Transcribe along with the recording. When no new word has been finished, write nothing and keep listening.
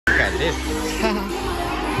at this.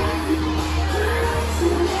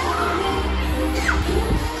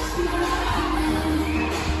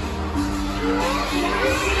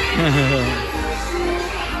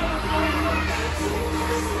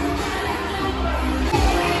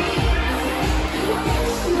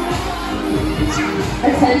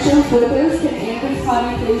 Attention flippers, can anyone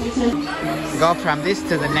spot please attention? Go from this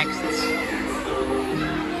to the next.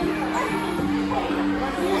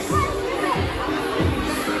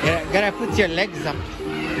 You gotta put your legs up.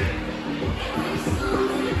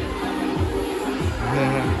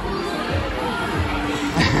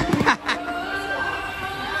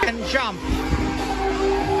 And jump.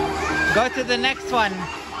 Go to the next one.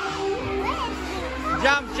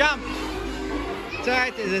 Jump, jump. It's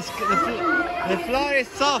alright, the floor is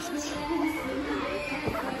soft.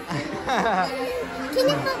 Can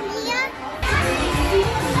you put me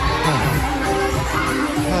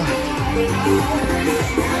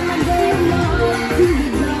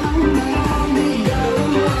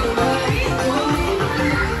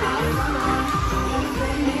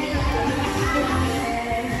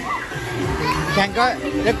Can go,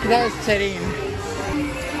 look, there's Serene.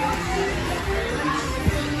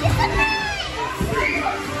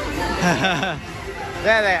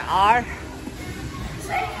 There they are.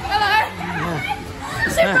 Hello!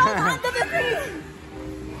 She rolled onto the thing!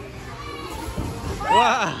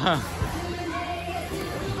 Wow.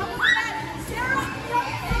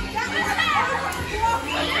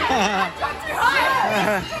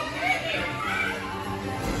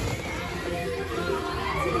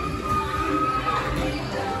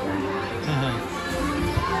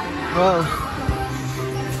 Whoa.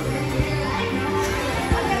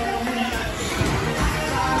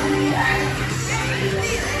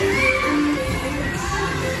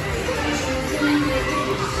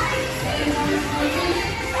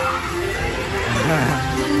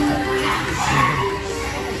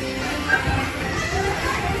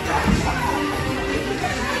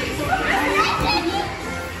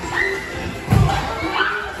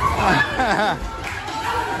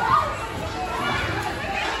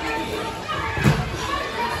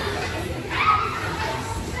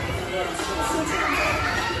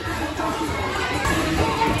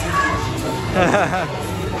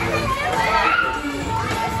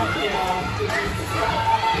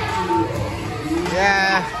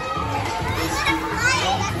 Yeah.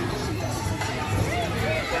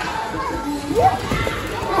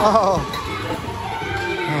 Oh.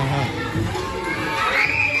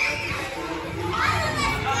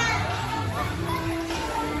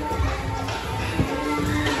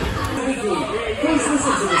 Please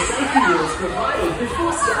listen to the safety rules provided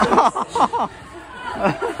before starting.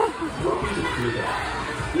 Welcome to Kruger.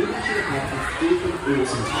 We're actually have a different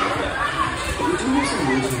awesome time there. We do have some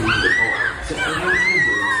rules to move the ball, so everyone can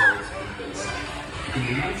enjoy themselves in peace. In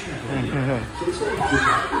the nature of please all good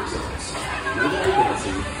out for yourselves. No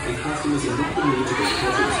dancing, and customers are not permitted to get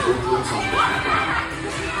presents or drinks on the background.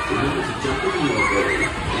 Remember to jump in your body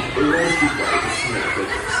and always give way to small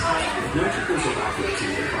flickers. No trickles or backwards in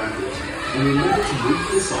the front bit. And remember to move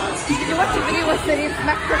to the sides to get Watch the video with City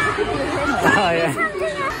smack the Oh yeah.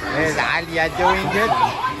 There's Alia doing it.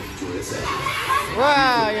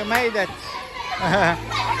 Wow, you made it.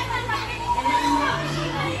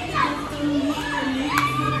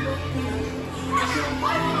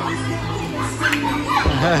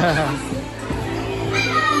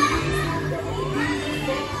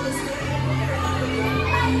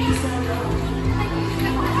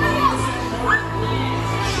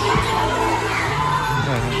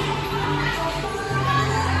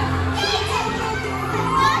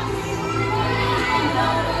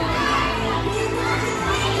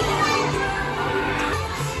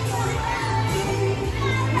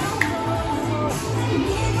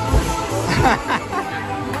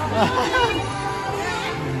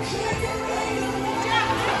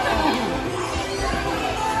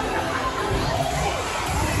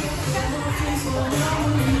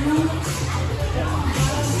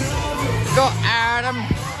 Go, Adam.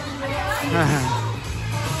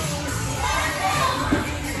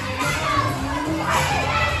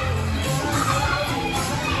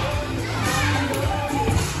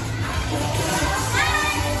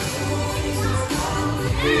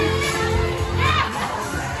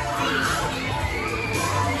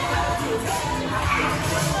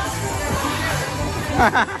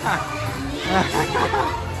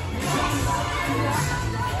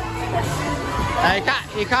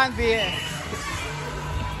 You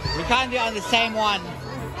can't be on the same one.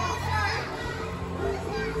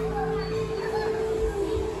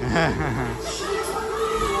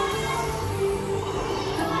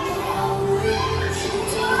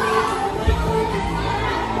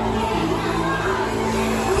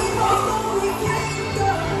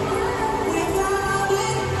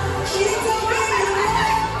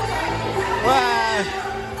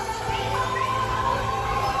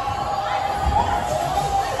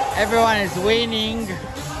 Everyone is winning.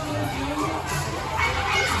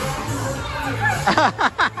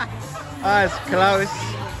 Oh, it's close.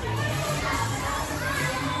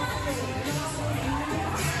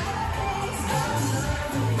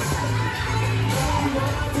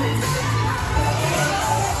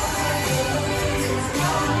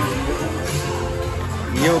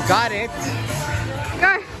 You got it.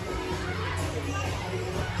 Go.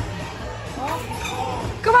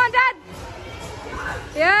 Come on, Dad.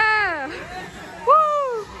 Yeah.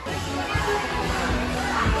 Woo.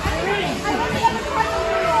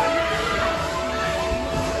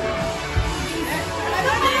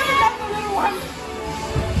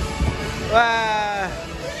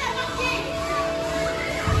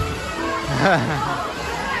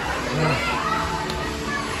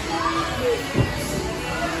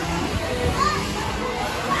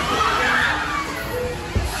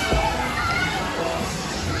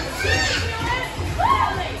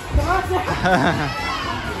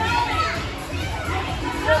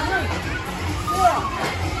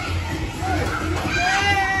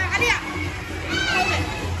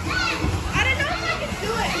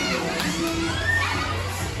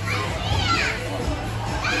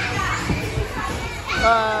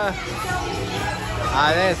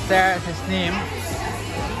 There's Sarah's name.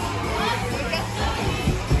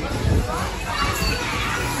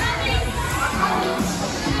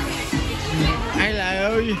 Hello.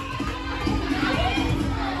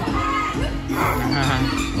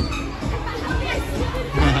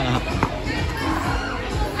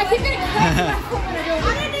 I keep getting caught. I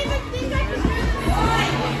didn't even think I could do it.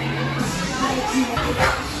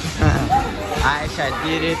 Aisha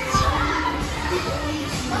did it.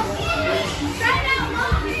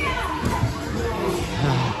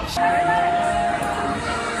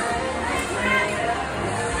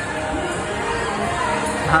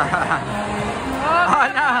 Oh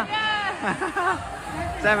no!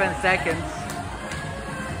 7 seconds.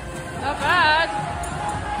 Not bad.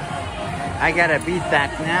 I gotta beat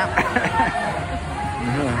that now.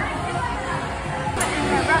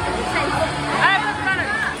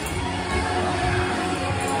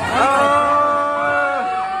 Oh!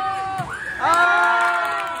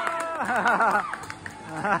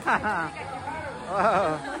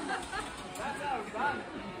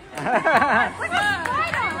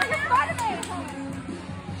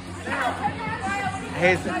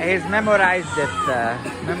 He's memorized it.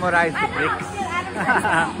 Memorized the tricks.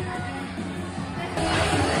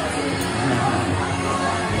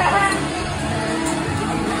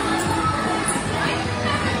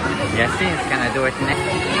 Yasin's gonna do it next.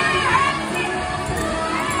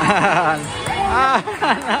 No.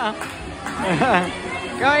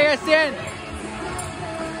 Go Yasin!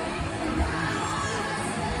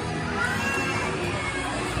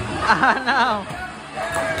 No!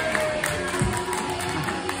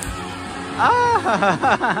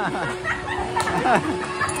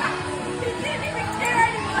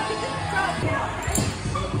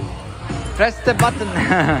 Press the button.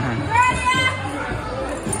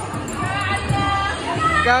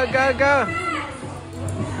 Go, go, go.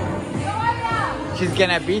 She's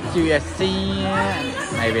gonna beat you, Yasin.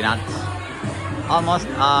 Maybe not. Almost.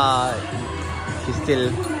 She's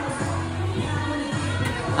still.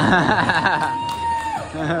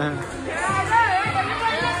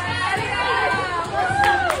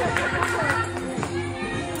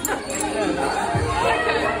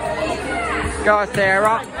 Go,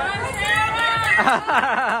 Sarah.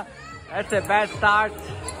 That's a bad start.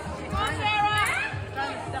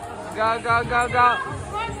 Go, go, go, go.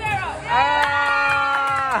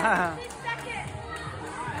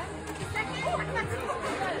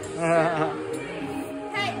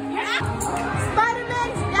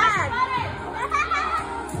 Spider-Man's dad.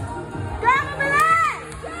 Grab him and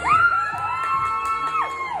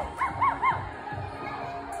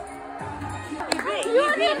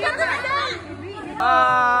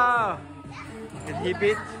Oh! Did he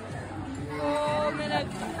beat? 4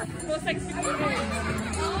 minutes. 4 seconds.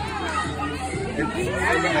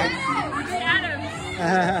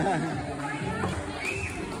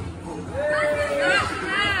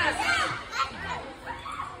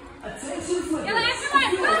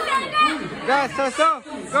 Go, so.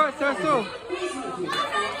 Go, so.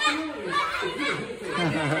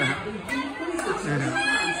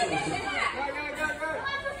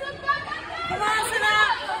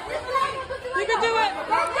 You can do it.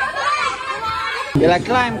 Yalla,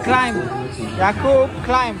 climb. Jakub,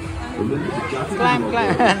 climb. Climb.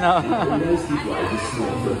 No.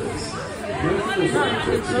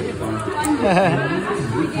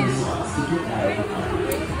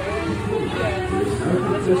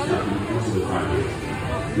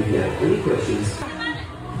 If you have any questions,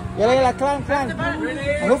 Yalla, climb.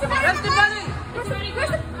 Hook.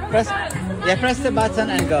 Press the button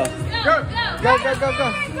and go. Go. Come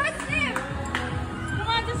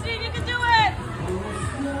on, Justine, you can do it.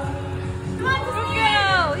 Come on,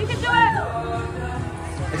 Justine. You can do it.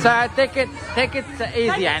 It's alright, take it easy. Take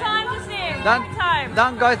your time, Justine. Don't Take your time.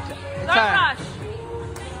 don't go. Don't rush.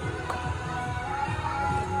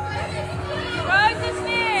 Right,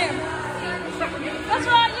 Justine. That's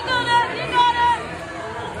right. You got it. You got it.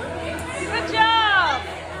 Good job.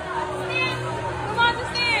 Come on,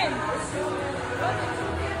 Justine.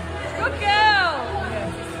 Good girl.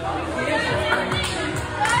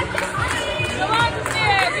 Come on,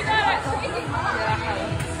 Justine. You got it.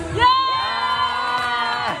 Yeah.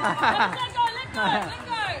 Let go.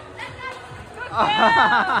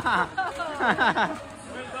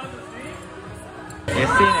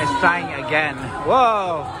 Yasin is trying again.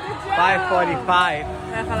 Whoa! 5:45.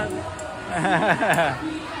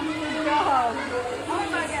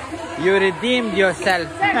 You redeemed yourself.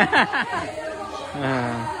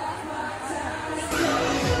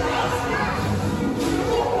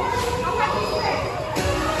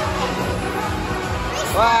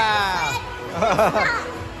 Wow!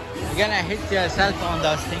 You're gonna hit yourself on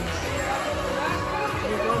those things.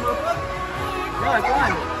 Go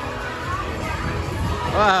on.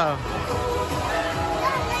 Wow.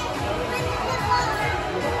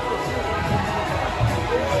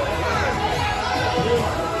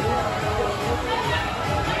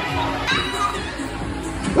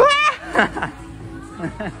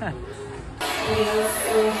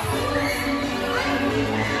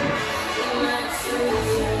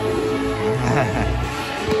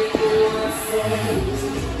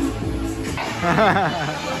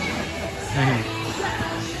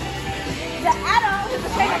 The adult is the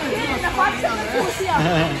same kid in the hot summer pool.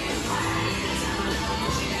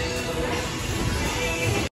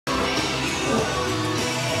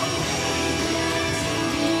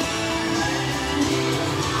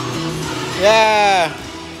 Yeah.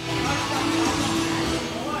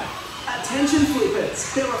 Attention flippers,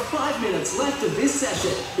 there are 5 minutes left of this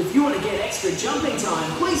session. If you want to get extra jumping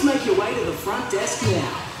time, please make your way to the front desk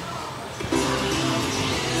now.